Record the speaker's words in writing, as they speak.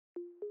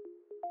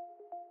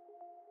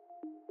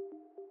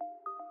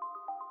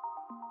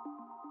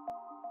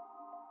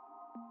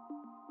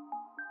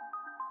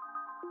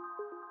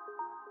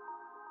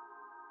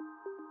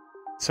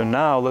So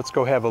now let's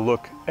go have a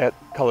look at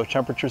color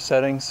temperature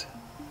settings.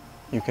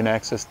 You can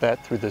access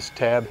that through this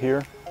tab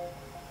here.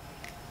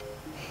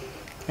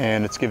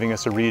 And it's giving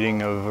us a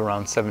reading of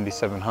around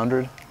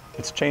 7,700.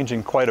 It's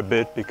changing quite a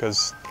bit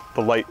because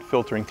the light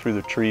filtering through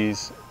the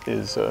trees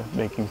is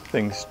making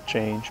things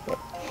change. But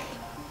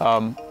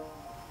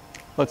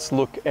let's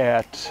look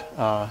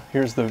at,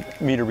 here's the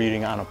meter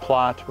reading on a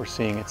plot. We're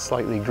seeing it's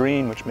slightly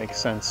green, which makes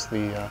sense.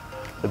 The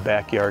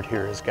backyard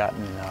here has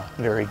gotten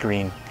very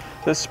green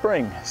this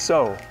spring.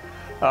 So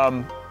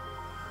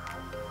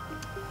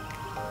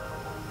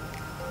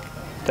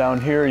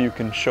down here you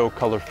can show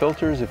color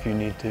filters if you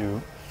need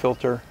to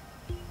filter,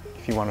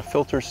 if you want to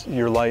filter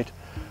your light.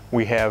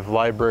 We have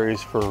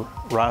libraries for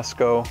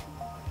Rosco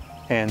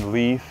and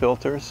Lee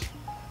filters.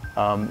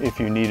 If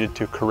you needed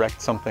to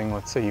correct something,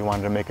 let's say you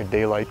wanted to make a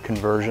daylight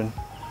conversion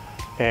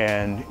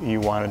and you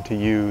wanted to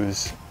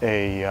use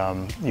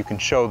a, you can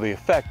show the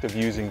effect of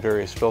using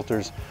various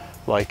filters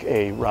like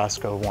a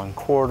Rosco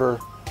 1/4,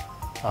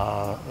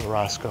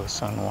 Rosco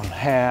Sun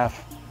 1/2,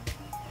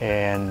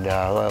 and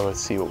well,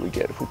 let's see what we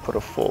get if we put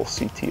a full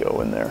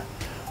CTO in there.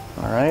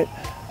 All right.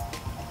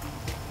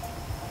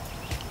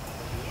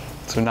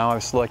 So now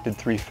I've selected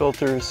 3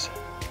 filters.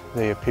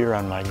 They appear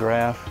on my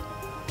graph,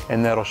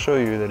 and that'll show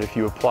you that if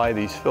you apply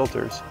these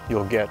filters,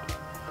 you'll get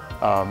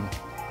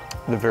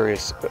the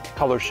various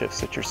color shifts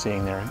that you're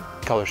seeing there,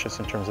 color shifts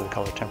in terms of the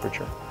color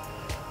temperature.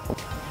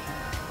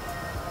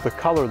 The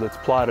color that's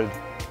plotted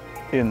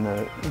in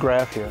the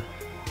graph here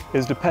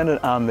is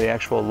dependent on the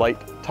actual light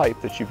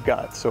type that you've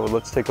got. So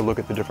let's take a look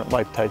at the different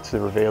light types that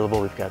are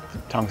available. We've got the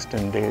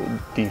tungsten,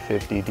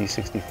 D50,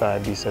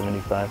 D65,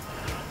 D75.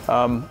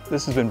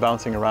 This has been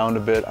bouncing around a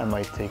bit. I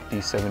might take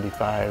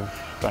D75,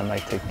 I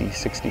might take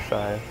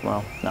D65.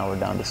 Well, now we're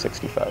down to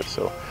 65,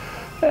 so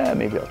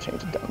maybe I'll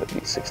change it down to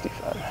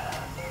D65.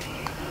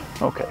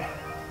 Okay,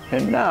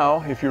 and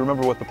now if you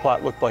remember what the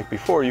plot looked like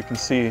before, you can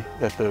see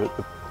that the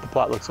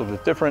plot looks a little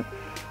bit different.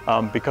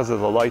 Because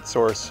of the light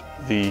source,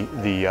 the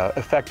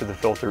effect of the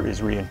filter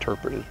is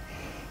reinterpreted.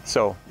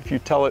 So if you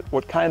tell it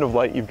what kind of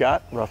light you've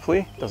got,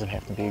 roughly, doesn't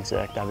have to be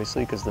exact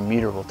obviously, because the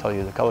meter will tell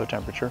you the color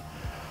temperature,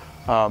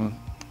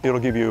 it'll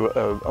give you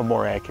a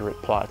more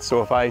accurate plot.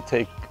 So if I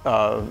take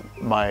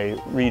my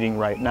reading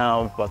right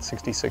now, about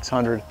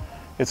 6,600,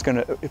 it's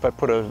gonna, if I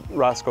put a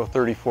Rosco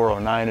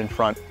 3409 in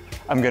front,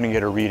 I'm gonna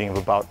get a reading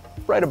of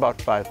right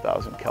about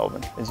 5,000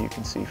 Kelvin, as you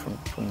can see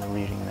from the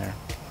reading there.